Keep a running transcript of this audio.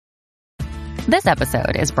This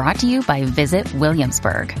episode is brought to you by Visit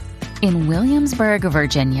Williamsburg. In Williamsburg,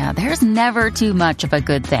 Virginia, there's never too much of a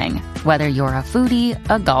good thing. Whether you're a foodie,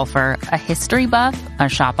 a golfer, a history buff, a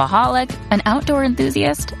shopaholic, an outdoor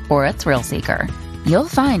enthusiast, or a thrill seeker, you'll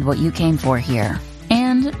find what you came for here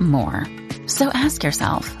and more. So ask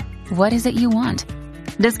yourself, what is it you want?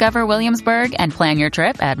 Discover Williamsburg and plan your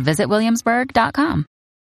trip at visitwilliamsburg.com.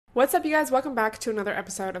 What's up, you guys? Welcome back to another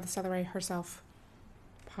episode of the Southern Ray Herself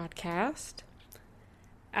podcast.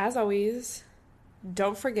 As always,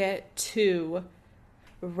 don't forget to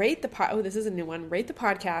rate the this is a new one. Rate the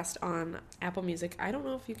podcast on Apple Music. I don't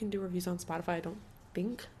know if you can do reviews on Spotify. I don't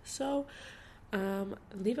think so.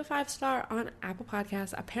 Leave a 5-star on Apple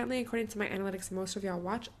Podcasts. Apparently, according to my analytics, most of y'all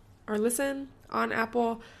watch or listen on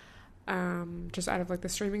Apple, just out of like the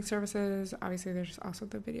streaming services. Obviously, there's also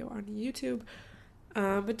the video on YouTube.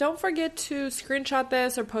 But don't forget to screenshot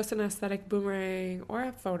this or post an aesthetic boomerang or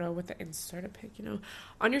a photo with the inserted pic,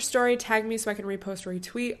 on your story. Tag me so I can repost,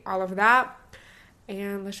 retweet, all of that.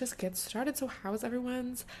 And let's just get started. So how's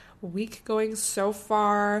everyone's week going so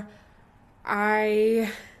far? I'm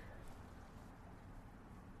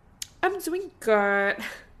doing good.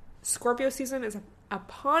 Scorpio season is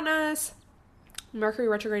upon us. Mercury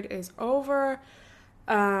retrograde is over.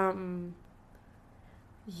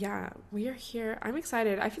 Yeah, we are here. I'm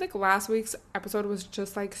excited. I feel like last week's episode was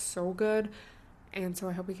just like so good, and so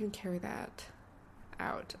I hope we can carry that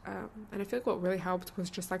out. And I feel like what really helped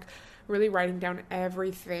was just like really writing down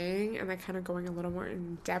everything and like kind of going a little more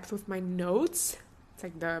in depth with my notes. It's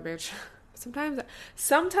like, duh, bitch.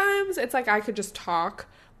 Sometimes it's like I could just talk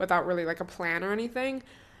without really like a plan or anything.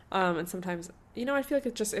 And sometimes, I feel like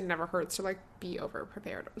it never hurts to like be over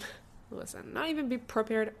prepared. Listen, not even be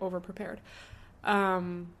prepared, over prepared.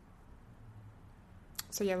 So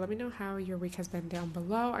yeah, let me know how your week has been down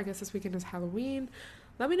below. I guess this weekend is Halloween.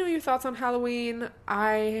 Let me know your thoughts on Halloween.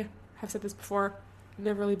 I have said this before,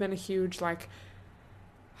 never really been a huge like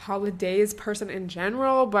holidays person in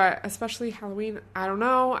general, but especially Halloween, I don't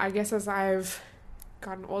know. I guess as I've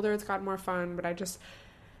gotten older, it's gotten more fun, but I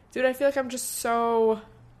feel like I'm just so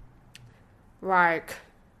like,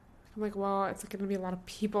 I'm like, well, it's going to be a lot of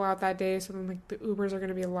people out that day, so then like the Ubers are going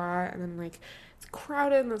to be a lot, and then like it's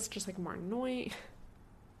crowded and that's just like more annoying.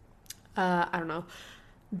 I don't know,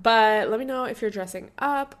 but let me know if you're dressing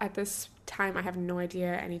up. At this time, I have no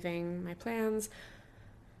idea anything, my plans.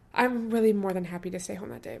 I'm really more than happy to stay home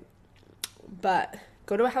that day, but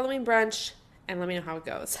go to a Halloween brunch and let me know how it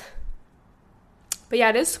goes. But yeah,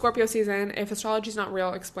 it is Scorpio season. If astrology is not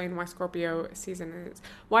real, explain why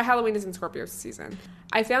why Halloween is in Scorpio season.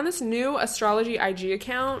 I found this new astrology IG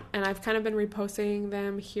account, and I've kind of been reposting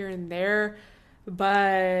them here and there,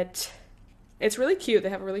 but it's really cute. They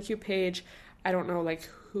have a really cute page. I don't know like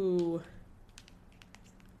who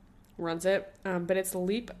runs it, but it's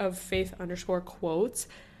leap of faith _quotes.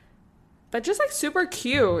 But just like super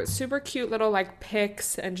cute little like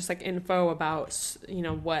pics and just like info about,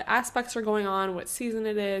 what aspects are going on, what season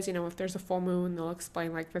it is, if there's a full moon, they'll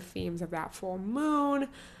explain like the themes of that full moon.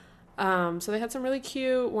 So they had some really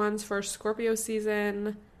cute ones for Scorpio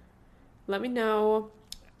season. Let me know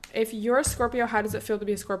if you're a Scorpio, how does it feel to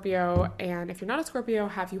be a Scorpio? And if you're not a Scorpio,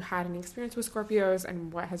 have you had any experience with Scorpios,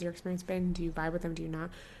 and what has your experience been? Do you vibe with them? Do you not?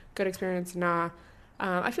 Good experience? Nah.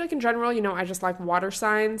 I feel like in general, I just like water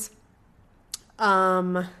signs.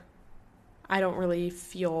 I don't really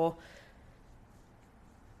feel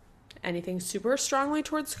anything super strongly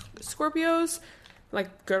towards Scorpios,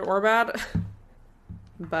 like good or bad,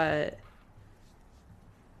 but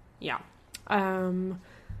yeah.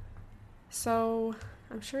 So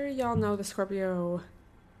I'm sure y'all know the Scorpio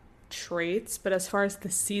traits, but as far as the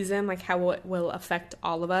season, like how it will affect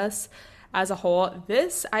all of us as a whole,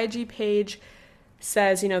 this IG page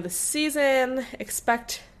says, the season,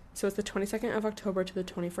 so it's the 22nd of October to the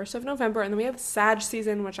 21st of November. And then we have Sag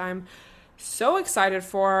season, which I'm so excited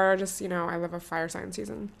for. Just, I love a fire sign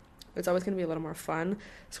season. It's always going to be a little more fun.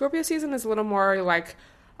 Scorpio season is a little more like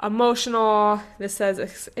emotional. This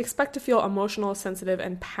says expect to feel emotional, sensitive,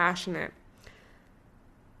 and passionate.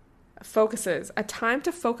 Focuses. A time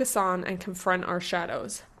to focus on and confront our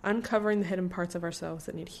shadows. Uncovering the hidden parts of ourselves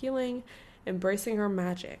that need healing. Embracing our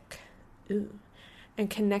magic. Ooh. And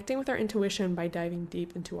connecting with our intuition by diving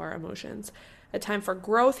deep into our emotions. A time for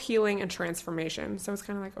growth, healing, and transformation. So it's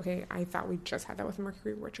kind of like, okay, I thought we just had that with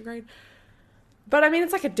Mercury retrograde. But I mean,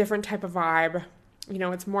 it's like a different type of vibe.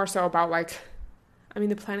 It's more so about like,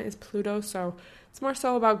 the planet is Pluto, so it's more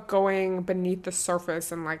so about going beneath the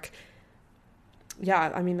surface and like, yeah,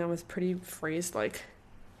 that was pretty phrased like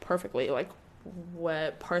perfectly. Like,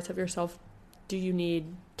 what parts of yourself do you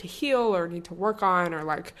need to heal or need to work on, or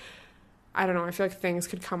like, I don't know, I feel like things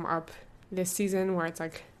could come up this season where it's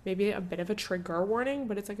like maybe a bit of a trigger warning,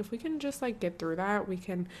 but it's like if we can just like get through that, we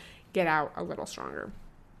can get out a little stronger.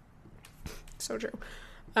 So true.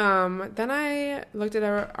 Then I looked at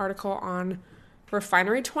an article on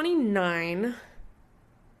Refinery 29,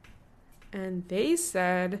 and they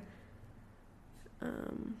said,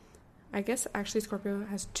 I guess actually Scorpio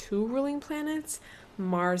has 2 ruling planets,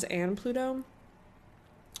 Mars and Pluto.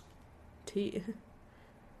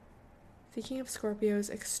 Thinking of Scorpio's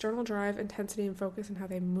external drive, intensity, and focus and how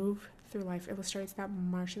they move through life illustrates that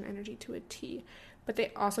Martian energy to a T. But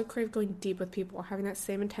they also crave going deep with people, having that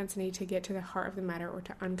same intensity to get to the heart of the matter or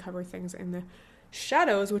to uncover things in the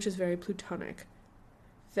shadows, which is very Plutonic.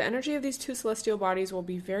 The energy of these 2 celestial bodies will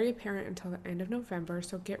be very apparent until the end of November,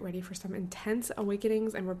 so get ready for some intense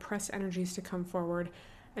awakenings and repressed energies to come forward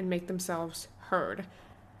and make themselves heard.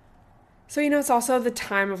 So, it's also the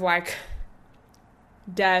time of like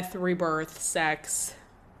death, rebirth, sex,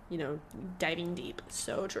 diving deep.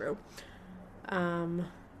 So true.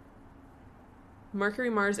 Mercury,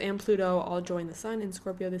 Mars, and Pluto all join the sun in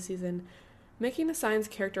Scorpio this season, making the sign's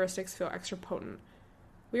characteristics feel extra potent.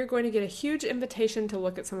 We are going to get a huge invitation to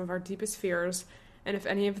look at some of our deepest fears, and if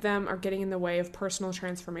any of them are getting in the way of personal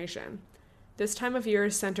transformation. This time of year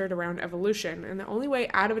is centered around evolution, and the only way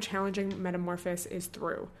out of a challenging metamorphosis is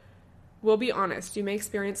through. We'll be honest, you may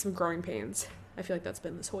experience some growing pains. I feel like that's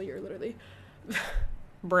been this whole year, literally.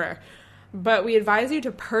 Bruh. But we advise you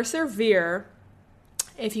to persevere.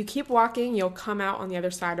 If you keep walking, you'll come out on the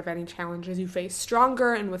other side of any challenges you face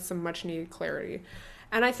stronger and with some much needed clarity.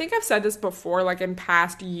 And I think I've said this before, like in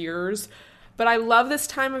past years, but I love this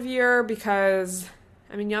time of year because,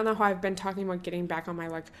 y'all know how I've been talking about getting back on my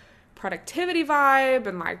like productivity vibe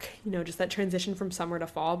and like, just that transition from summer to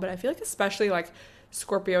fall. But I feel like especially like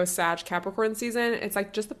Scorpio, Sag, Capricorn season, it's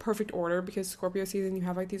like just the perfect order because Scorpio season, you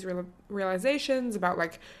have like these realizations about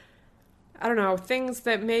like, I don't know, things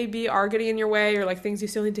that maybe are getting in your way or like things you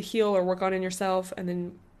still need to heal or work on in yourself. And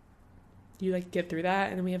then you like get through that.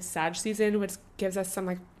 And then we have Sag season, which gives us some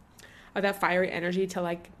like of that fiery energy to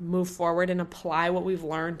like move forward and apply what we've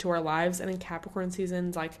learned to our lives. And then Capricorn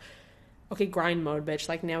season's like, okay, grind mode, bitch.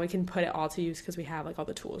 Like now we can put it all to use because we have like all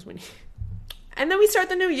the tools we need. And then we start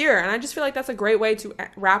the new year. And I just feel like that's a great way to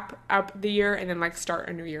wrap up the year and then like start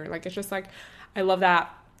a new year. Like it's just like, I love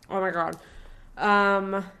that. Oh my God.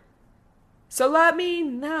 So let me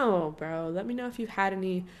know, bro. Let me know if you've had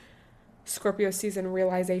any Scorpio season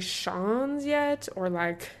realizations yet, or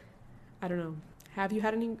like, I don't know, have you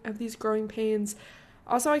had any of these growing pains?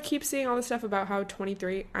 Also, I keep seeing all this stuff about how I'm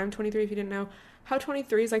 23 if you didn't know, how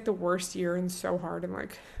 23 is like the worst year and so hard, and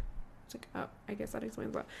like, it's like, oh, I guess that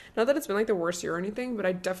explains that. Not that it's been like the worst year or anything, but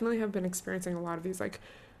I definitely have been experiencing a lot of these like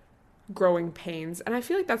growing pains, and I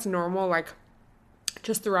feel like that's normal, like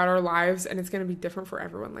just throughout our lives, and it's going to be different for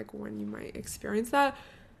everyone, like when you might experience that.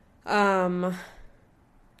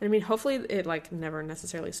 Hopefully it like never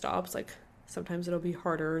necessarily stops. Like sometimes it'll be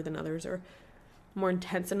harder than others or more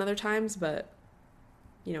intense than other times, but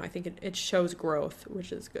I think it shows growth,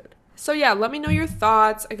 which is good. So yeah, let me know your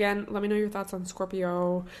thoughts. Again, let me know your thoughts on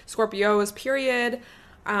Scorpios, period.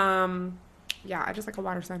 Yeah, I just like a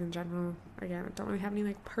water sign in general. Again, I don't really have any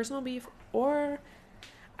like personal beef, or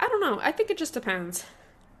I don't know. I think it just depends.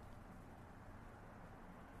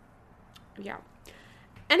 Yeah.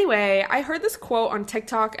 Anyway, I heard this quote on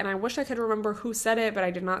TikTok, and I wish I could remember who said it, but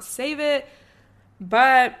I did not save it.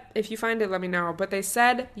 But if you find it, let me know. But they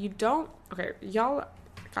said okay, y'all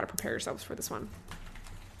gotta prepare yourselves for this one.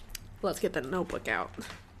 Let's get the notebook out.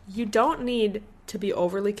 You don't need to be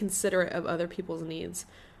overly considerate of other people's needs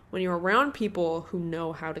when you're around people who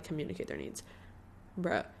know how to communicate their needs.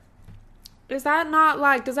 Bruh. Does that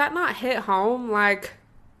not hit home? Like,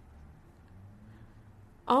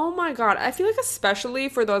 oh my God. I feel like especially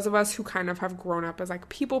for those of us who kind of have grown up as like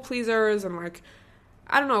people pleasers and like,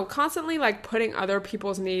 I don't know, constantly like putting other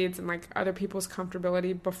people's needs and like other people's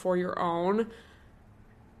comfortability before your own.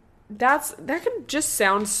 That can just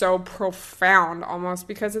sound so profound almost,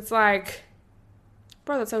 because it's like,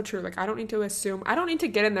 bro, that's so true. Like, I don't need to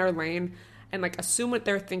get in their lane and like assume what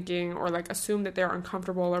they're thinking, or like assume that they're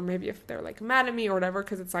uncomfortable, or maybe if they're like mad at me or whatever,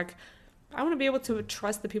 because it's like, I want to be able to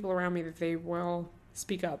trust the people around me that they will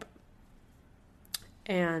speak up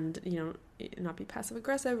and, not be passive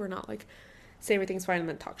aggressive, or not like say everything's fine and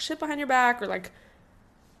then talk shit behind your back, or like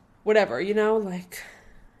whatever, like,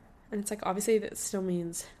 and it's like, obviously that still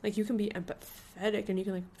means like you can be empathetic and you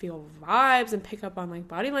can like feel vibes and pick up on like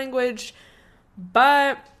body language,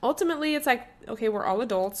 but ultimately it's like, okay, we're all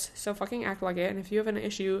adults, so fucking act like it, and if you have an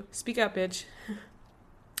issue, speak up, bitch.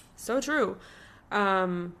 So true.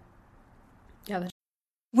 Yeah,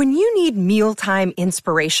 When you need mealtime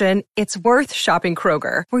inspiration, it's worth shopping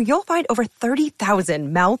Kroger, where you'll find over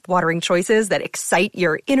 30,000 mouth-watering choices that excite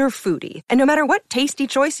your inner foodie. And no matter what tasty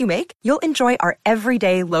choice you make, you'll enjoy our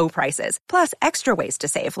everyday low prices, plus extra ways to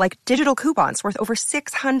save, like digital coupons worth over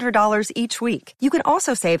 $600 each week. You can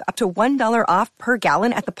also save up to $1 off per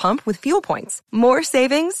gallon at the pump with fuel points. More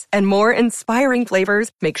savings and more inspiring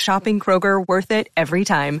flavors make shopping Kroger worth it every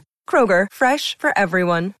time. Kroger, fresh for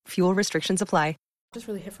everyone. Fuel restrictions apply. Just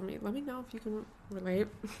really hit for me. Let me know if you can relate.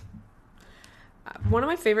 One of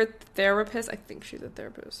my favorite therapists, I think she's a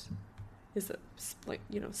therapist, is the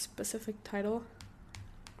specific title.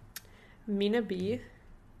 Mina B.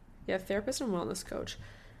 Yeah, therapist and wellness coach.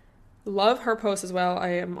 Love her post as well.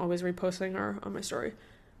 I am always reposting her on my story.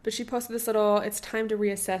 But she posted this little, it's time to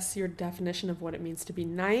reassess your definition of what it means to be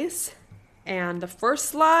nice. And the first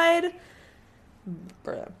slide,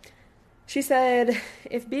 she said,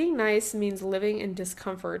 if being nice means living in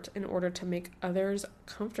discomfort in order to make others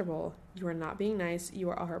comfortable, you are not being nice, you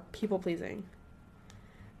are people-pleasing.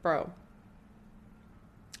 Bro.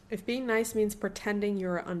 If being nice means pretending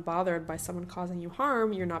you're unbothered by someone causing you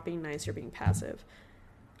harm, you're not being nice, you're being passive.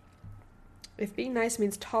 If being nice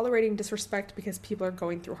means tolerating disrespect because people are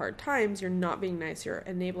going through hard times, you're not being nice, you're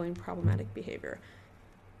enabling problematic behavior.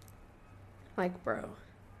 Like, bro.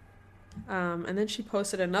 And then she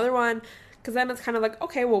posted another one, because then it's kind of like,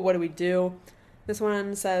 okay, well, what do we do? This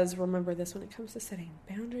one says, remember this when it comes to setting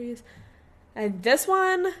boundaries. And this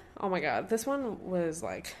one, oh my God, this one was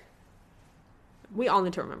like, we all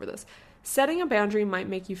need to remember this. Setting a boundary might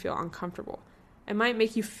make you feel uncomfortable. It might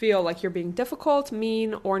make you feel like you're being difficult,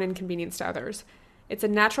 mean, or an inconvenience to others. It's a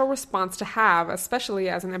natural response to have, especially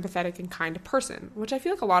as an empathetic and kind person, which I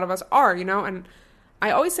feel like a lot of us are, and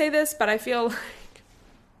I always say this, but I feel like,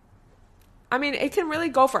 I mean, it can really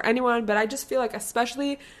go for anyone, but I just feel like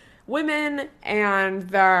especially women and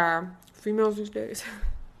the females these days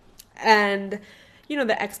and,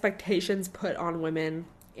 the expectations put on women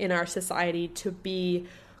in our society to be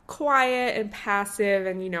quiet and passive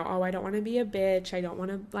and, oh, I don't want to be a bitch. I don't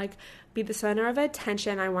want to, be the center of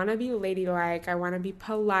attention. I want to be ladylike. I want to be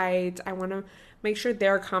polite. I want to make sure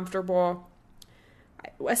they're comfortable.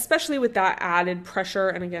 Especially with that added pressure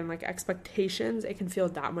and, again, expectations, it can feel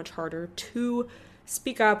that much harder to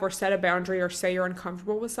speak up or set a boundary or say you're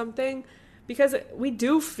uncomfortable with something, because we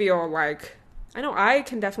do feel like, I know I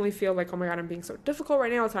can definitely feel like, oh my God, I'm being so difficult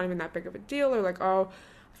right now. It's not even that big of a deal. Or oh,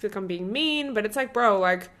 I feel like I'm being mean. But it's like, bro,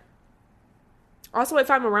 also if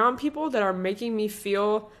I'm around people that are making me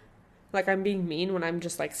feel like I'm being mean when I'm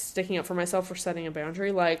just sticking up for myself or setting a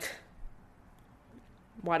boundary, why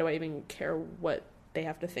do I even care what they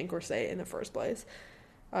have to think or say in the first place?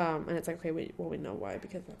 And it's like, okay, we know why,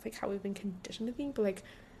 because that's how we've been conditioned to think, but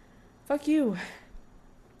fuck you.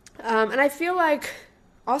 And I feel like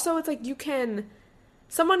also it's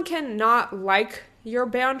someone can not like your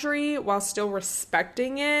boundary while still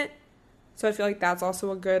respecting it. So I feel like that's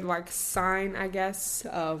also a good sign, I guess,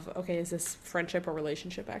 of, okay, is this friendship or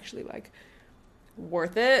relationship actually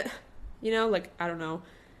worth it? I don't know,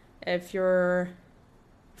 if your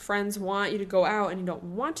friends want you to go out and you don't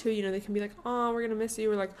want to, they can be like, oh, we're gonna miss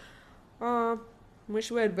you, or oh, wish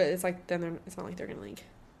you would, but it's then it's not like they're gonna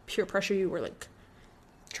peer pressure you or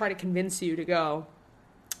try to convince you to go.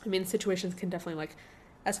 I mean, situations can definitely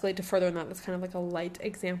escalate to further than that. That's kind of a light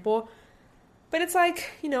example, but it's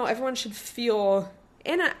everyone should feel,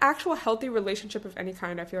 in an actual healthy relationship of any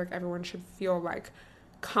kind, I feel like everyone should feel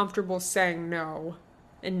comfortable saying no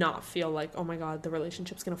and not feel oh my God, the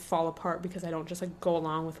relationship's going to fall apart because I don't just go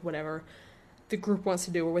along with whatever the group wants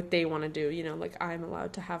to do or what they want to do. I'm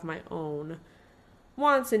allowed to have my own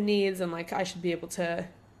wants and needs, and I should be able to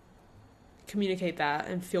communicate that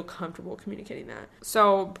and feel comfortable communicating that.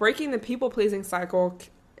 So breaking the people-pleasing cycle,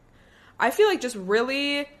 I feel just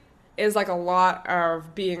really is a lot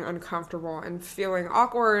of being uncomfortable and feeling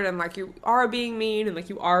awkward and you are being mean and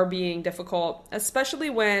you are being difficult,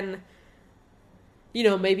 especially when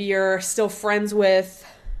maybe you're still friends with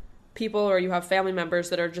people or you have family members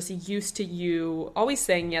that are just used to you always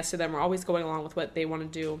saying yes to them or always going along with what they want to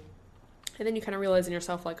do. And then you kind of realize in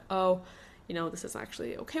yourself oh, this is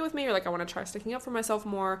actually okay with me, or I want to try sticking up for myself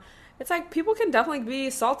more. It's people can definitely be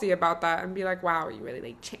salty about that and be wow, you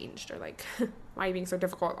really changed, or why are you being so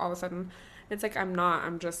difficult all of a sudden? It's I'm not,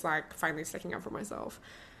 I'm just finally sticking up for myself.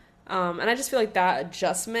 And I just feel that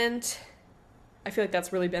adjustment, I feel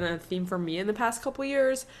that's really been a theme for me in the past couple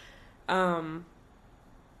years. The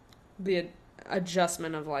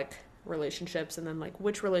adjustment of relationships, and then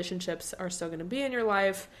which relationships are still going to be in your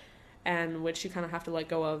life and which you kind of have to let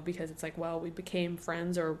go of because it's well, we became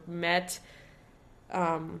friends or met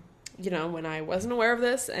when I wasn't aware of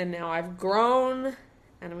this, and now I've grown,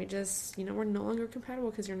 and we just, we're no longer compatible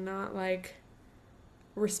because you're not, like,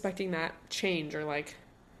 respecting that change, or, like,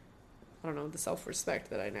 I don't know, the self-respect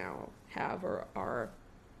that I now have, or are,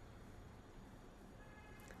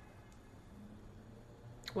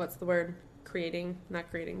 what's the word? Not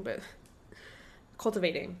creating, but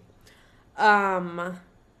cultivating. Then,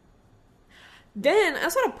 I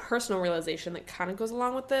also had a personal realization that kind of goes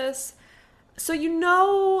along with this. So,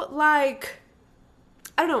 like,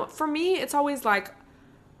 I don't know, for me, it's always like,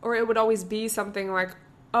 or it would always be something like,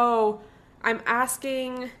 oh, I'm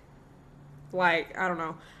asking, like, I don't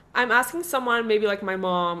know, I'm asking someone, maybe like my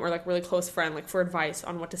mom or like really close friend, like for advice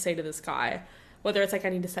on what to say to this guy. Whether it's like I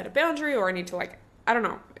need to set a boundary or I need to like, I don't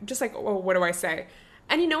know, just like, oh, what do I say?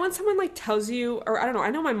 And when someone like tells you, or I don't know, I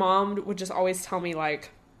know my mom would just always tell me like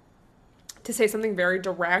to say something very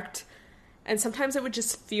direct. And sometimes it would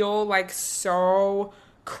just feel like so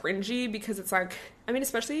cringy because it's like, I mean,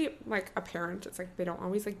 especially like a parent, it's like they don't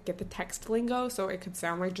always like get the text lingo, so it could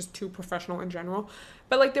sound like just too professional in general.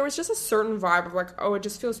 But like there was just a certain vibe of like, oh, it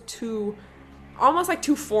just feels too, almost like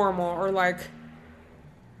too formal, or like,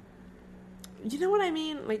 you know what I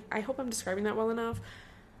mean? Like, I hope I'm describing that well enough.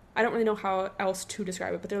 I don't really know how else to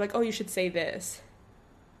describe it, but they're like, oh, you should say this.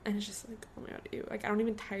 And it's just like, oh my god, ew. Like, I don't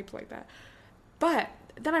even type like that. But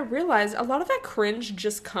then I realized a lot of that cringe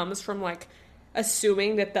just comes from like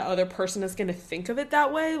assuming that the other person is going to think of it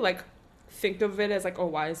that way. Like, think of it as like, oh,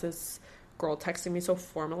 why is this girl texting me so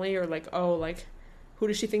formally? Or like, oh, like, who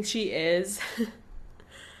does she think she is?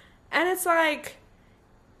 And it's like,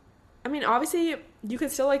 I mean, obviously you could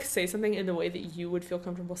still like say something in the way that you would feel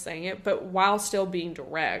comfortable saying it, but while still being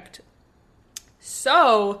direct.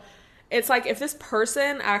 So it's like, if this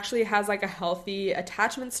person actually has like a healthy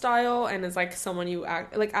attachment style and is like someone you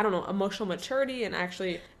act like, I don't know, emotional maturity, and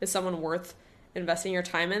actually is someone worth investing your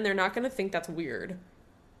time in, they're not going to think that's weird.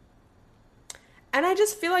 And I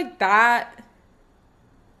just feel like that,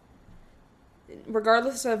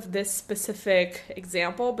 regardless of this specific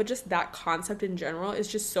example, but just that concept in general is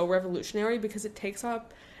just so revolutionary, because it takes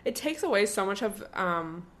away so much of, I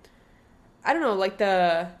don't know, like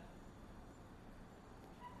I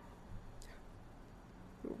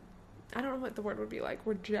don't know what the word would be, like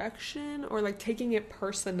rejection, or like taking it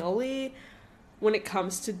personally when it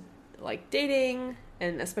comes to like dating,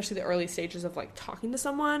 and especially the early stages of like talking to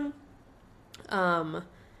someone.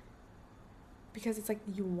 Because it's like,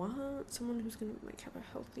 you want someone who's going to like have a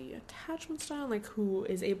healthy attachment style, like who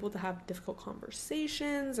is able to have difficult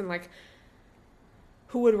conversations, and like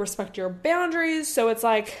who would respect your boundaries. So it's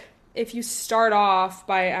like, if you start off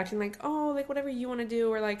by acting like, oh, like whatever you want to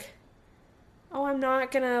do, or like, oh, I'm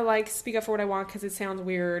not going to like speak up for what I want because it sounds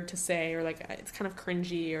weird to say, or like it's kind of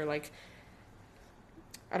cringy, or like,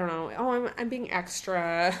 I don't know, oh, I'm being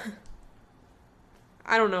extra.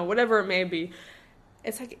 I don't know, whatever it may be.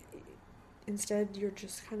 It's like, instead you're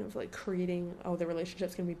just kind of like creating, oh, the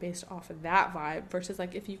relationship's going to be based off of that vibe, versus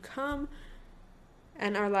like, if you come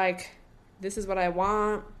and are like, this is what I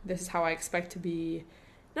want, this is how I expect to be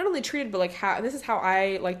not only treated, but like this is how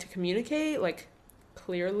I like to communicate, like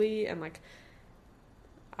clearly, and like,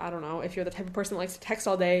 I don't know, if you're the type of person that likes to text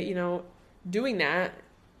all day, doing that,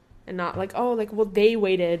 and not like, oh, like, well, they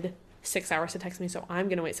waited 6 hours to text me, so I'm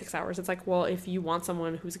gonna wait 6 hours. It's like, well, if you want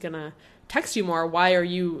someone who's gonna text you more, why are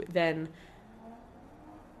you then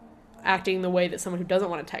acting the way that someone who doesn't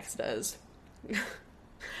want to text does?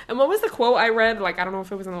 And what was the quote I read? Like, I don't know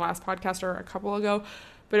if it was in the last podcast or a couple ago,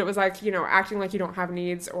 but it was like, acting like you don't have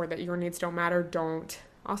needs, or that your needs don't matter. Don't.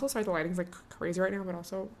 Also, sorry, the lighting's like crazy right now, but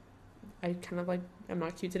also I kind of like, I'm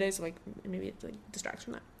not cute today, so like maybe it's like distracts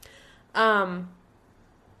from that.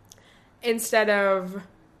 Instead of,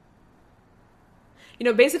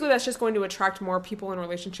 basically that's just going to attract more people in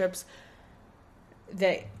relationships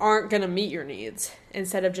that aren't going to meet your needs,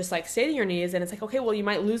 instead of just like stating your needs. And it's like, okay, well, you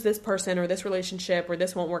might lose this person or this relationship, or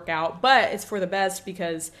this won't work out, but it's for the best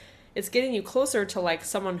because it's getting you closer to like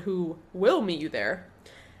someone who will meet you there.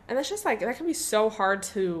 And that's just like, that can be so hard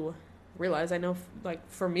to realize. I know, like,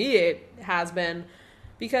 for me it has been,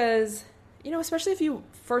 because especially if you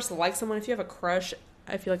first like someone, if you have a crush,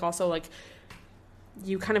 I feel like also like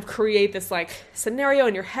you kind of create this like scenario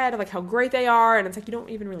in your head of like how great they are, and it's like, you don't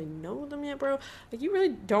even really know them yet, bro. Like, you really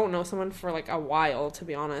don't know someone for like a while, to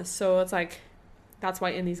be honest. So it's like, that's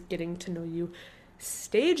why in these getting to know you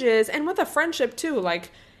stages, and with a friendship too,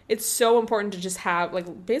 like, it's so important to just have,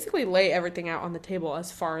 like, basically lay everything out on the table,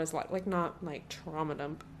 as far as like not like trauma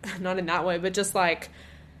dump, not in that way, but just like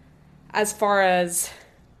as far as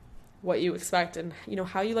what you expect, and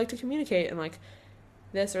how you like to communicate, and like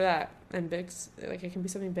this or that. And big, like, it can be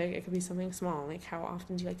something big, it could be something small. Like, how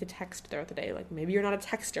often do you like to text throughout the day? Like, maybe you're not a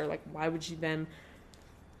texter. Like, why would you then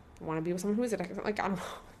want to be with someone who is a texter? Like, I don't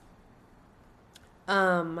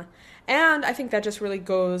know. And I think that just really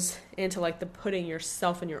goes into, like, the putting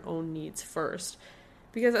yourself and your own needs first.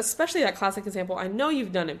 Because especially that classic example, I know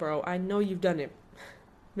you've done it, bro. I know you've done it.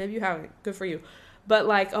 Maybe you haven't. Good for you. But,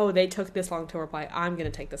 like, oh, they took this long to reply. I'm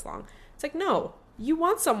going to take this long. It's like, no. You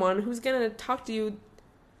want someone who's going to talk to you,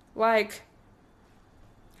 like,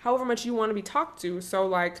 however much you want to be talked to. So,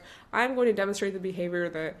 like, I'm going to demonstrate the behavior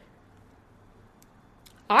that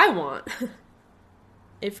I want.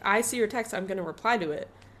 If I see your text, I'm going to reply to it.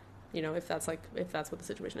 You know, if that's what the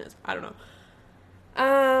situation is. I don't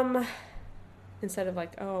know. Instead of,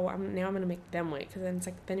 like, oh, I'm going to make them wait. Because then it's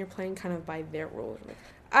like, then you're playing kind of by their rules. Like,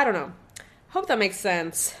 I don't know. Hope that makes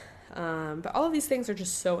sense. But all of these things are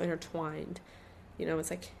just so intertwined. You know,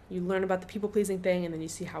 it's like you learn about the people-pleasing thing, and then you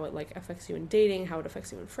see how it, like, affects you in dating, how it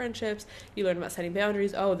affects you in friendships. You learn about setting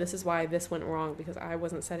boundaries. Oh, this is why this went wrong, because I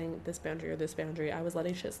wasn't setting this boundary or this boundary. I was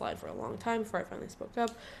letting shit slide for a long time before I finally spoke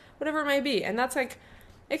up, whatever it may be. And that's, like,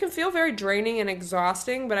 it can feel very draining and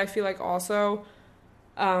exhausting, but I feel like also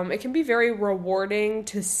it can be very rewarding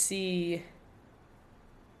to see,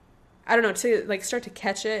 I don't know, to, like, start to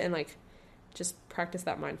catch it and, like, just practice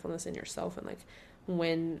that mindfulness in yourself. And, like,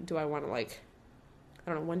 when do I want to, like,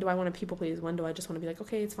 I don't know, when do I want to people please? When do I just want to be like,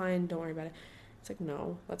 okay, it's fine, don't worry about it? It's like,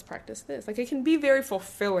 no, let's practice this. Like, it can be very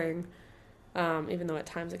fulfilling, even though at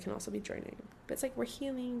times it can also be draining. But it's like, we're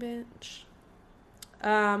healing, bitch.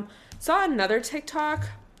 Saw another TikTok.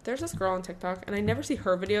 There's this girl on TikTok, and I never see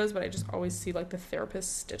her videos, but I just always see, like, the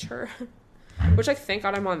therapist stitch her. Which, like, thank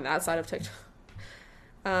God I'm on that side of TikTok.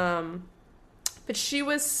 But she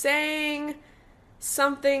was saying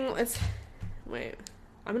something, wait,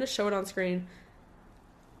 I'm going to show it on screen.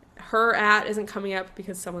 Her isn't coming up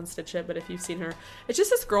because someone stitched it, but if you've seen her, it's just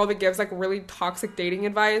this girl that gives, like, really toxic dating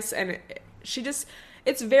advice, and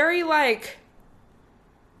it's very, like,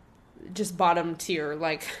 just bottom tier,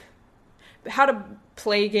 like, how to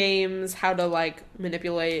play games, how to, like,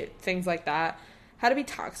 manipulate, things like that, how to be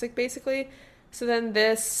toxic, basically. So then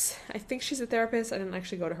I think she's a therapist. I didn't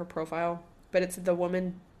actually go to her profile, but it's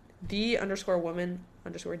the_woman decoded.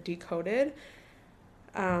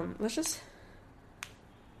 Let's just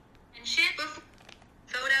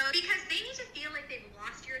photo, because they need to feel like they've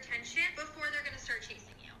lost your attention before they're going to start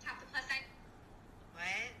chasing you. Tap the plus sign.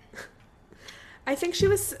 What? I think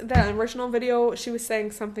the original video, she was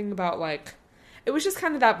saying something about, like, it was just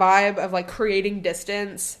kind of that vibe of, like, creating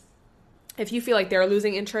distance. If you feel like they're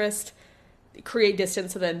losing interest, create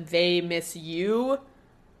distance so then they miss you.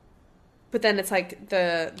 But then it's like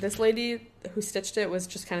this lady who stitched it was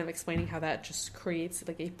just kind of explaining how that just creates,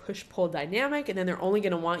 like, a push-pull dynamic, and then they're only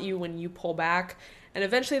going to want you when you pull back. And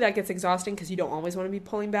eventually that gets exhausting because you don't always want to be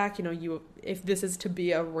pulling back. You know, if this is to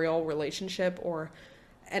be a real relationship or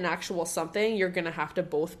an actual something, you're going to have to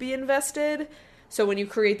both be invested. So when you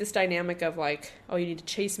create this dynamic of, like, oh, you need to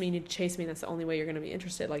chase me, that's the only way you're going to be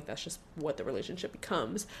interested, like, that's just what the relationship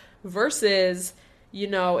becomes. Versus, you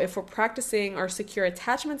know, if we're practicing our secure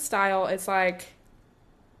attachment style, it's like,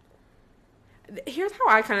 here's how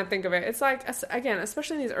I kind of think of it. It's like, again,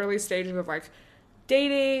 especially in these early stages of, like,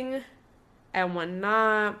 dating and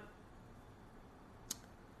whatnot,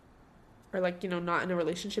 or, like, you know, not in a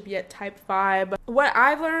relationship yet type vibe. What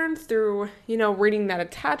I've learned through, you know, reading that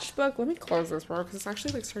attached book, let me close this, bro, because it's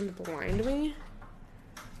actually, like, starting to blind me.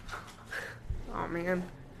 Oh, man.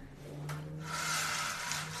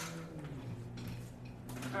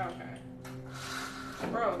 Okay.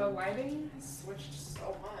 Bro, the lighting has switched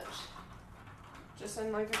so much. Just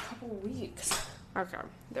in, like, a couple weeks. Okay,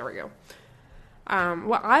 there we go.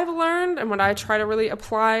 What I've learned and what I try to really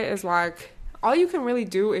apply is, like, all you can really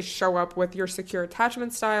do is show up with your secure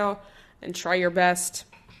attachment style and try your best,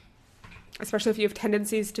 especially if you have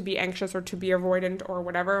tendencies to be anxious or to be avoidant or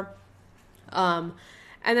whatever. And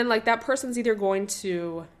then, like, that person's either going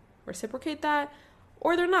to reciprocate that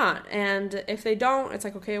or they're not. And if they don't, it's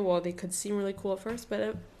like, okay, well, they could seem really cool at first,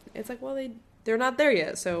 but it's like, well, they're not there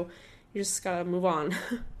yet. So you just gotta move on.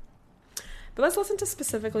 But let's listen to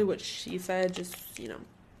specifically what she said, just, you know.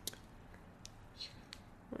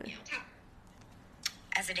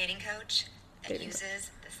 As a dating coach that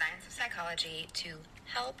uses the science of psychology to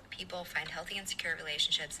help people find healthy and secure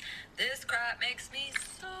relationships, this crap makes me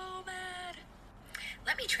so mad.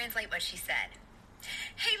 Let me translate what she said.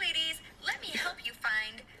 Hey ladies, let me help you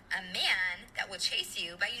find a man that will chase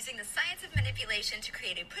you by using the science of manipulation to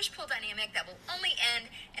create a push-pull dynamic that will only end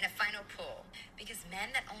in a final pull. Because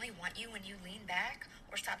men that only want you when you lean back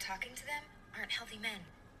or stop talking to them aren't healthy men.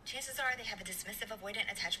 chances are they have a dismissive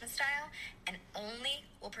avoidant attachment style and only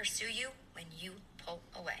will pursue you when you pull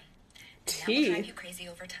away. And that will drive you crazy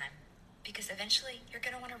over time because eventually you're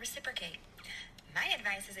going to want to reciprocate. My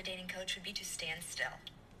advice as a dating coach would be to stand still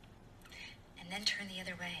and then turn the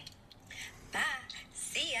other way. Bye.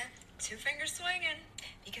 See ya. 2 fingers swinging.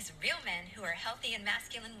 Because real men who are healthy and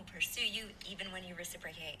masculine will pursue you even when you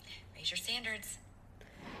reciprocate. Raise your standards.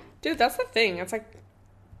 Dude, that's the thing. It's like,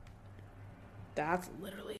 that's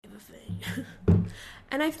literally the thing.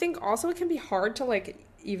 And I think also it can be hard to like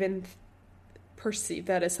even perceive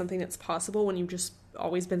that as something that's possible when you've just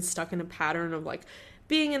always been stuck in a pattern of like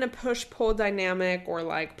being in a push-pull dynamic or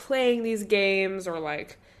like playing these games or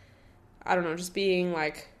like, I don't know, just being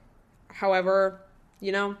like, however,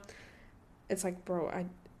 you know, it's like, bro,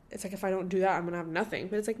 it's like if I don't do that, I'm gonna have nothing.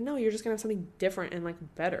 But it's like, no, you're just gonna have something different and like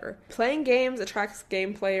better. Playing games attracts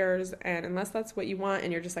game players, and unless that's what you want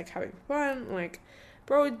and you're just like having fun, like,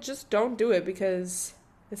 bro, just don't do it because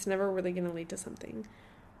it's never really gonna lead to something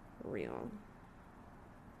real.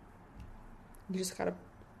 You just gotta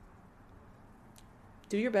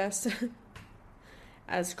do your best.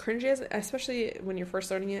 As cringy as, especially when you're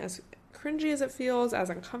first learning it, as cringy as it feels, as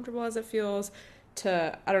uncomfortable as it feels,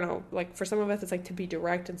 to, I don't know, like for some of us it's like to be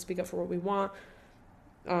direct and speak up for what we want.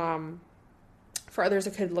 For others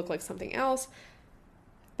it could look like something else,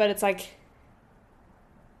 but it's like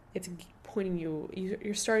it's pointing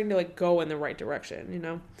you're starting to like go in the right direction, you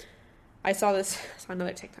know. I saw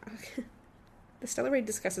another TikTok. The Stellar Ray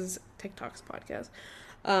discusses TikTok's podcast,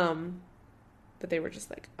 but they were just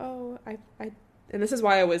like, oh, I and this is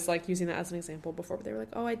why I was like using that as an example before, but they were like,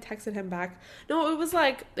 oh, I texted him back. No, it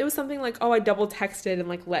was something like, oh, I double texted and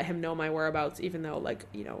like let him know my whereabouts, even though like,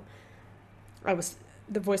 you know,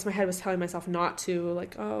 the voice in my head was telling myself not to,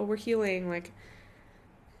 like, oh, we're healing, like,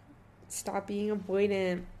 stop being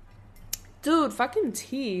avoidant. Dude, fucking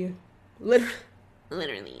tea.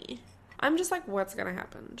 Literally. I'm just like, what's gonna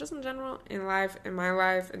happen? Just in general, in life, in my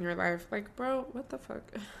life, in your life. Like, bro, what the fuck?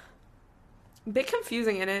 A bit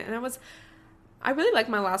confusing in it, and I really like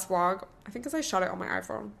my last vlog, I think because I shot it on my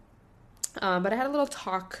iPhone, but I had a little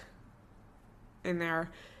talk in there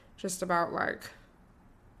just about, like,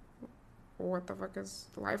 what the fuck is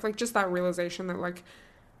life? Like, just that realization that, like,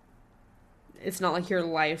 it's not like your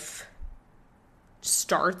life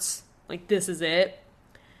starts, like, this is it,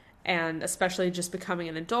 and especially just becoming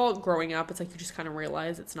an adult, growing up, it's like you just kind of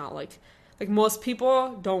realize it's not like most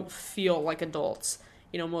people don't feel like adults,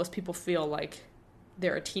 you know, most people feel like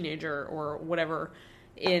they're a teenager or whatever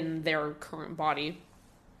in their current body.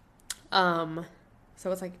 So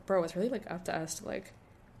it's like, bro, it's really like up to us to like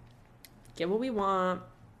get what we want,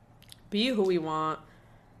 be who we want,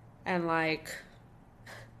 and like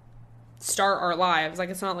start our lives. Like,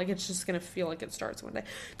 it's not like it's just gonna feel like it starts one day.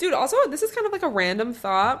 Dude, also, this is kind of like a random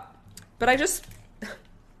thought, but I just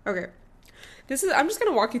okay. I'm just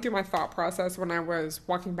gonna walk you through my thought process when I was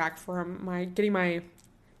walking back from getting my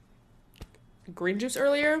green juice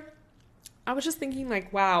earlier. I was just thinking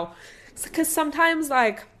like, wow, because sometimes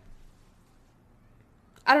like,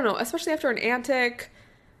 I don't know, especially after an antic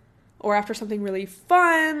or after something really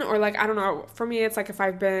fun, or like, I don't know, for me it's like if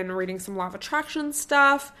I've been reading some law of attraction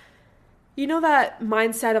stuff, you know, that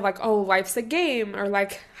mindset of like, oh, life's a game, or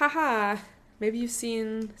like, haha, maybe you've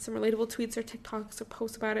seen some relatable tweets or TikToks or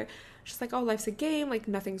posts about it, just like, oh, life's a game, like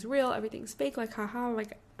nothing's real, everything's fake, like, haha,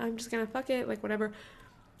 like I'm just gonna fuck it, like whatever.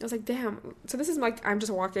 I was like, damn. So this is like, I'm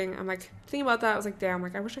just walking, I'm like thinking about that. I was like, damn,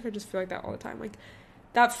 like I wish I could just feel like that all the time. Like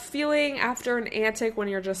that feeling after an antic when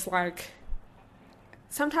you're just like,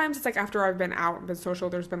 sometimes it's like after I've been out and been social,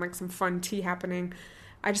 there's been like some fun tea happening.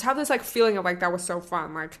 I just have this like feeling of like, that was so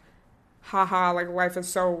fun. Like, haha, like life is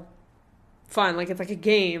so fun. Like it's like a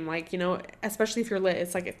game, like, you know, especially if you're lit.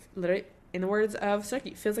 It's like, it's literally, in the words of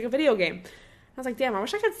Snooki, feels like a video game. I was like, damn, I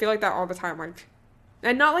wish I could feel like that all the time. Like,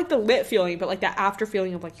 and not like the lit feeling, but like that after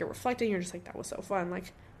feeling of like you're reflecting, you're just like, that was so fun.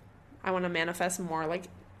 Like, I want to manifest more, like,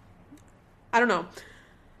 I don't know.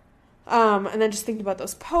 And then just thinking about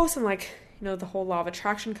those posts and like, you know, the whole law of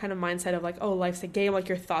attraction kind of mindset of like, oh, life's a game, like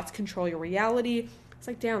your thoughts control your reality. It's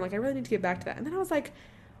like, damn, like I really need to get back to that. And then I was like,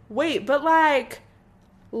 wait, but like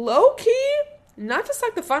low key, not just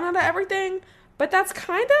like the fun out of everything, but that's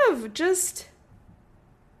kind of just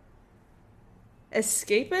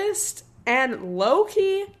escapist and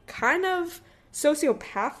low-key kind of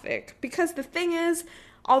sociopathic, because the thing is,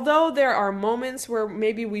 although there are moments where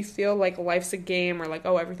maybe we feel like life's a game, or like,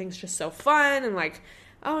 oh, everything's just so fun, and like,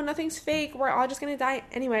 oh, nothing's fake, we're all just gonna die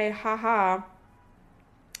anyway, haha,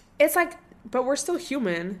 it's like, but we're still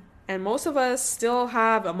human, and most of us still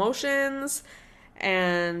have emotions,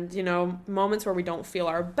 and, you know, moments where we don't feel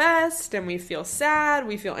our best and we feel sad,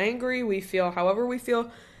 we feel angry, we feel however we feel,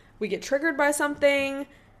 we get triggered by something.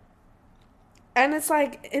 And it's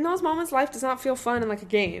like, in those moments, life does not feel fun and like a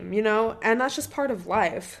game, you know? And that's just part of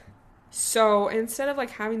life. So instead of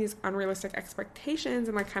like having these unrealistic expectations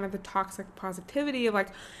and like kind of the toxic positivity of like,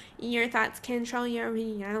 your thoughts control your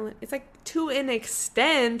reality, it's like to an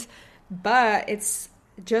extent, but it's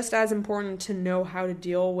just as important to know how to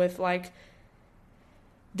deal with like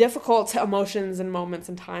difficult emotions and moments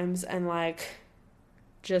and times, and like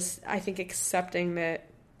just, I think, accepting that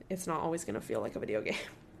it's not always going to feel like a video game.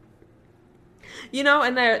 You know,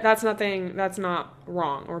 and that's not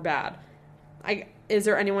wrong or bad. Is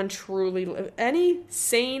there anyone any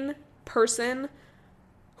sane person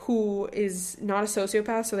who is not a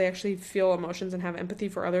sociopath, so they actually feel emotions and have empathy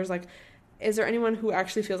for others? Like, is there anyone who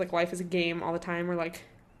actually feels like life is a game all the time, or like,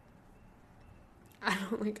 I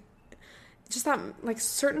don't like, just that like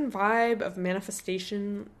certain vibe of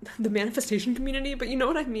manifestation, the manifestation community, but you know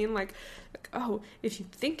what I mean? Like, oh, if you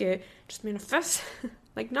think it, just manifest.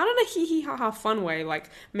 Like, not in a hee-hee ha-ha fun way, like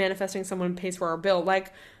manifesting someone pays for our bill.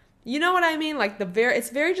 Like, you know what I mean? Like, it's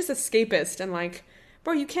very just escapist, and like,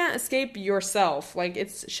 bro, you can't escape yourself. Like,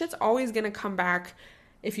 shit's always gonna come back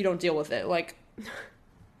if you don't deal with it. Like,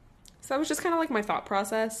 so that was just kind of like my thought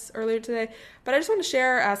process earlier today. But I just want to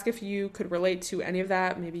ask if you could relate to any of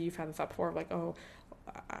that. Maybe you've had the thought before of like, oh,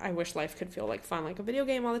 I wish life could feel like fun, like a video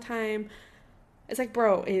game all the time. It's like,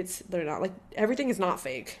 bro, they're not. Like, everything is not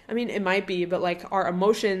fake. I mean, it might be, but like our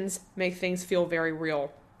emotions make things feel very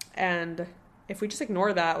real. And if we just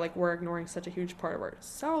ignore that, like, we're ignoring such a huge part of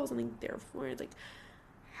ourselves, and like, therefore, it's like,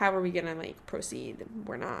 how are we gonna like proceed?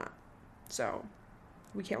 We're not. So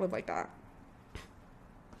we can't live like that,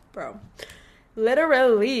 bro.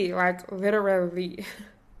 Literally.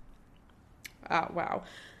 Oh, wow.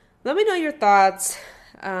 Let me know your thoughts.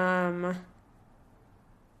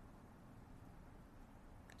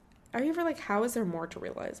 Are you ever like, how is there more to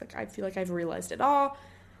realize? Like, I feel like I've realized it all.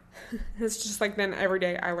 It's just like, then every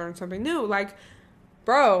day I learn something new. Like,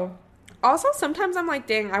 bro. Also, sometimes I'm like,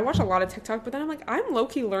 dang, I watch a lot of TikTok, but then I'm like, I'm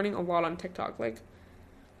low-key learning a lot on TikTok. Like,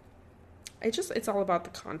 it's all about the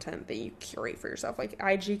content that you curate for yourself. Like,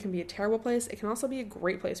 IG can be a terrible place. It can also be a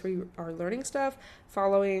great place where you are learning stuff,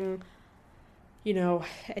 following, you know,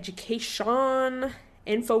 education,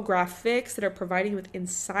 infographics that are providing you with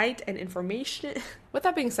insight and information. With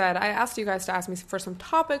that being said, I asked you guys to ask me for some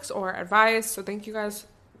topics or advice, so thank you guys,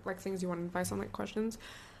 like, things you want advice on, like, questions.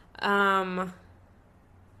 And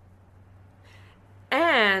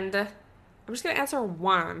I'm just gonna answer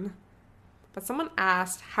one, but someone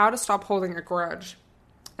asked how to stop holding a grudge.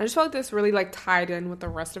 I just felt like this really, like, tied in with the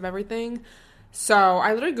rest of everything. So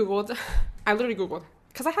I literally Googled,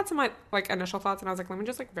 because I had some, like, initial thoughts, and I was like, let me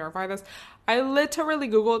just, like, verify this. I literally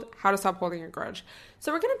Googled how to stop holding a grudge.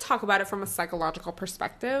 So we're going to talk about it from a psychological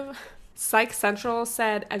perspective. Psych Central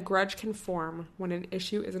said a grudge can form when an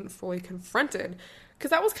issue isn't fully confronted.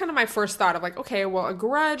 Because that was kind of my first thought of, like, okay, well, a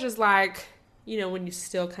grudge is like, you know, when you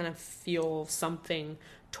still kind of feel something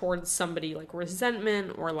towards somebody, like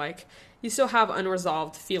resentment, or like you still have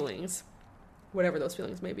unresolved feelings, whatever those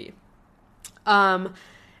feelings may be.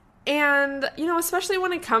 And, you know, especially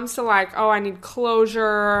when it comes to like, oh, I need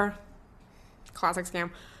closure, classic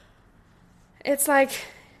scam. It's like,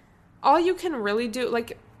 all you can really do,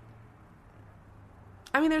 like,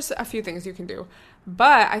 I mean, there's a few things you can do,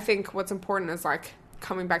 but I think what's important is like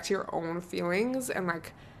coming back to your own feelings and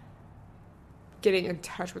like getting in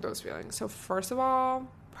touch with those feelings. So first of all,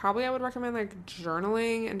 probably I would recommend like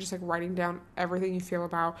journaling and just like writing down everything you feel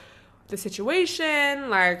about the situation,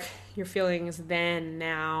 like your feelings then,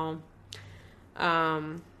 now,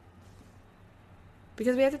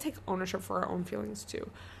 because we have to take ownership for our own feelings too.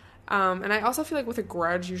 And I also feel like with a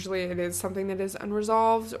grudge, usually it is something that is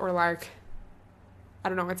unresolved, or like, I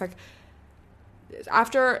don't know, it's like,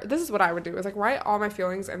 after, this is what I would do, is like write all my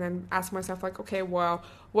feelings and then ask myself like, okay, well,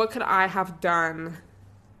 what could I have done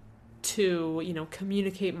to, you know,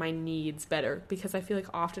 communicate my needs better? Because I feel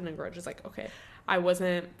like often a grudge is like, okay, I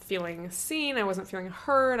wasn't feeling seen, I wasn't feeling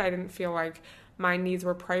heard, I didn't feel like my needs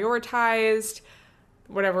were prioritized,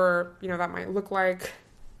 whatever, you know, that might look like.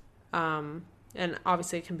 And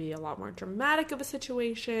obviously it can be a lot more dramatic of a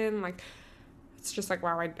situation, like, it's just like,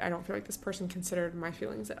 wow, I don't feel like this person considered my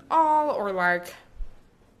feelings at all, or like,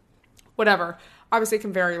 whatever. Obviously it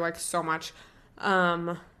can vary like so much.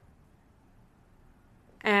 And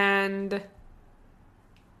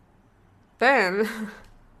then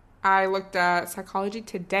I looked at Psychology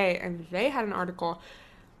Today, and they had an article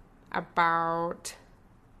about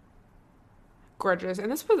grudges.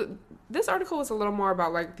 And this article was a little more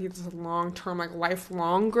about like these long-term, like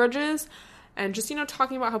lifelong grudges, and just,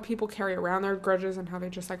 talking about how people carry around their grudges and how they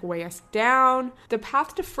just like weigh us down. The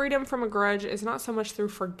path to freedom from a grudge is not so much through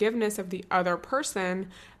forgiveness of the other person,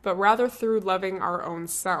 but rather through loving our own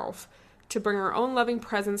self. To bring our own loving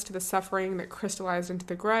presence to the suffering that crystallized into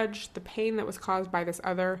the grudge, the pain that was caused by this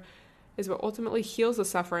other, is what ultimately heals the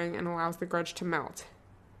suffering and allows the grudge to melt.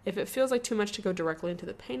 If it feels like too much to go directly into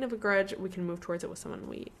the pain of a grudge, we can move towards it with someone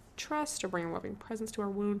we trust or bring a loving presence to our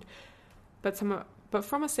wound, but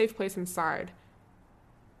from a safe place inside.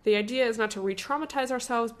 The idea is not to re-traumatize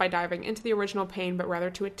ourselves by diving into the original pain, but rather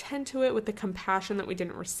to attend to it with the compassion that we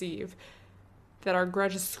didn't receive, that our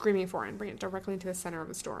grudge is screaming for, and bring it directly into the center of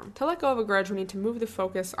the storm. To let go of a grudge, we need to move the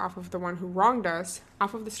focus off of the one who wronged us,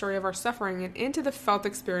 off of the story of our suffering, and into the felt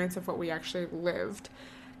experience of what we actually lived.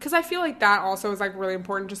 Because I feel like that also is like really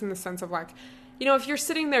important, just in the sense of like, if you're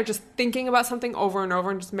sitting there just thinking about something over and over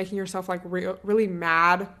and just making yourself like really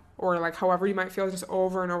mad, or like however you might feel just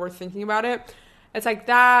over and over thinking about it, it's like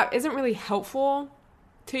that isn't really helpful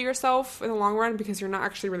to yourself in the long run, because you're not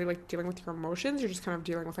actually really like dealing with your emotions. You're just kind of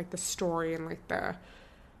dealing with like the story and like the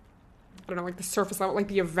surface level, like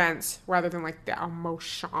the events, rather than like the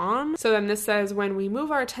emotion. So then this says, when we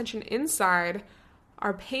move our attention inside,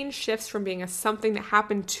 our pain shifts from being a something that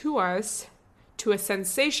happened to us to a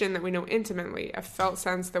sensation that we know intimately, a felt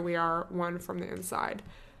sense that we are one from the inside.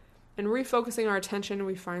 In refocusing our attention,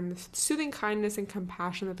 we find the soothing kindness and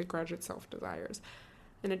compassion that the grudge itself desires.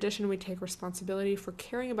 In addition, we take responsibility for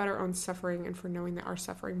caring about our own suffering and for knowing that our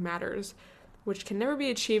suffering matters, which can never be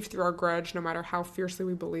achieved through our grudge, no matter how fiercely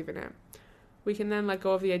we believe in it. We can then let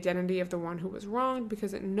go of the identity of the one who was wronged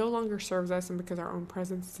because it no longer serves us and because our own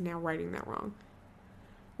presence is now righting that wrong.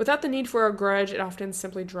 Without the need for a grudge, it often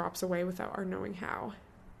simply drops away without our knowing how.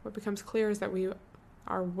 What becomes clear is that we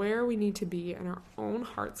are where we need to be in our own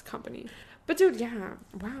heart's company. But dude, yeah,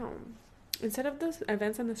 wow. Instead of those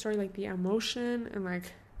events in the story, like the emotion and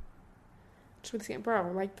like, just with the game,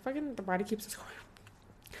 bro, like the body keeps us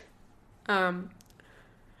going.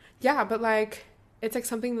 Yeah, but like, it's like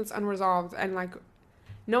something that's unresolved, and like,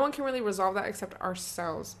 no one can really resolve that except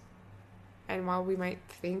ourselves. And while we might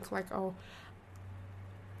think like, oh,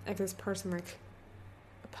 if this person like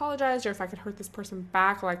apologized, or if I could hurt this person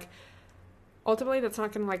back, like, ultimately that's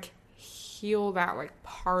not gonna like heal that like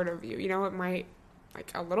part of you. It might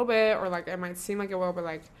like a little bit, or like it might seem like it will, but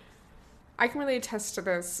like I can really attest to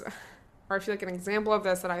this, or I feel like an example of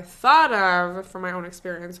this that I thought of from my own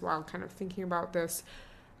experience while kind of thinking about this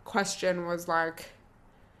question was like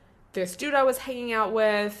this dude I was hanging out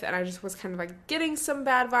with, and I just was kind of like getting some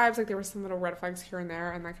bad vibes, like there were some little red flags here and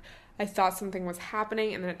there, and like I thought something was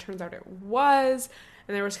happening, and then it turns out it was,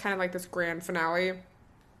 and there was kind of like this grand finale.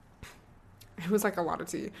 It was like a lot of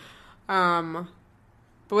tea. But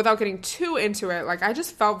without getting too into it, like I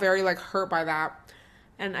just felt very like hurt by that.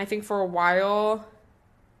 And I think for a while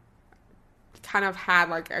kind of had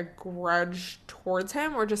like a grudge towards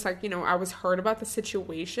him, or just like, I was hurt about the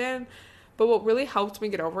situation. But what really helped me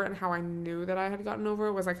get over it, and how I knew that I had gotten over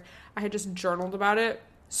it, was like I had just journaled about it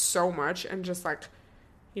so much, and just like,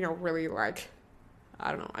 really like,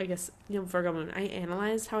 I don't know, I guess, Virgo moon, I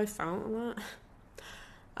analyzed how I felt a lot.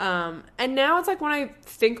 And now it's like when I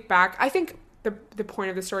think back, I think the point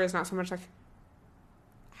of the story is not so much like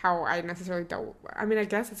how I necessarily I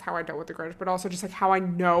guess it's how I dealt with the grudge, but also just like how I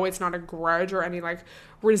know it's not a grudge or any like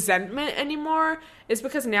resentment anymore, is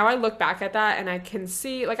because now I look back at that and I can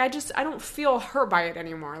see, like, I don't feel hurt by it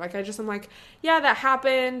anymore. Like I'm like, yeah, that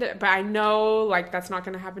happened, but I know like that's not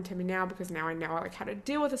going to happen to me now, because now I know like how to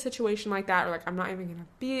deal with a situation like that, or like I'm not even going to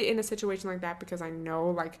be in a situation like that, because I know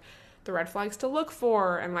like the red flags to look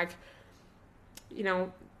for, and like,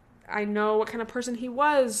 I know what kind of person he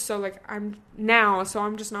was, so like I'm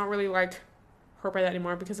just not really like hurt by that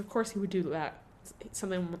anymore, because of course he would do that.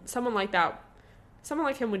 Someone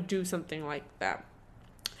like him would do something like that.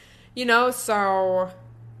 So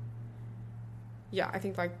yeah, I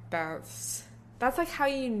think like that's like how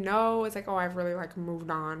it's like, oh, I've really like moved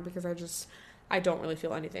on, because I don't really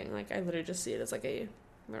feel anything. Like I literally just see it as like a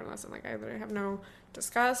learn lesson. Like I literally have no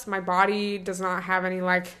disgust. My body does not have any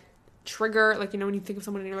like trigger, like, when you think of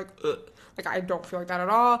someone and you're like, ugh. Like I don't feel like that at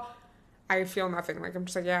all. I feel nothing. Like I'm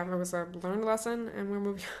just like, yeah, it was a learned lesson and we're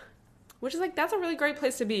moving on. Which is like, that's a really great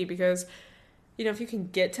place to be, because if you can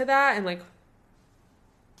get to that and like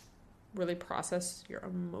really process your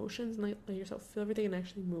emotions and like let yourself feel everything and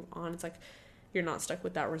actually move on, it's like you're not stuck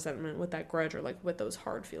with that resentment, with that grudge, or like with those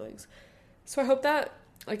hard feelings. So I hope that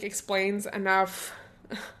like explains enough.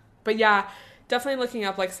 But yeah, definitely looking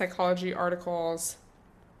up like psychology articles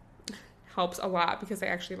helps a lot, because they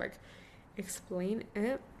actually like explain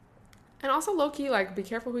it. And also, low-key, like, be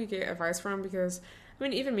careful who you get advice from, because, I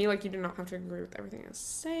mean, even me, like, you do not have to agree with everything I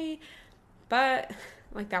say, but,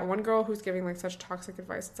 like, that one girl who's giving, like, such toxic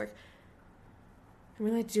advice, it's like, I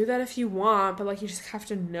mean, like, do that if you want, but, like, you just have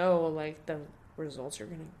to know, like, the results you're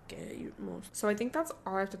gonna get most. So I think that's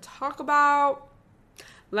all I have to talk about.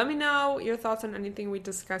 Let me know your thoughts on anything we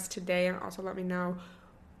discussed today, and also let me know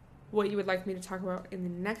what you would like me to talk about in the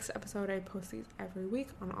next episode. I post these every week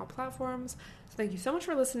on all platforms. So thank you so much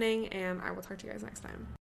for listening, and I will talk to you guys next time.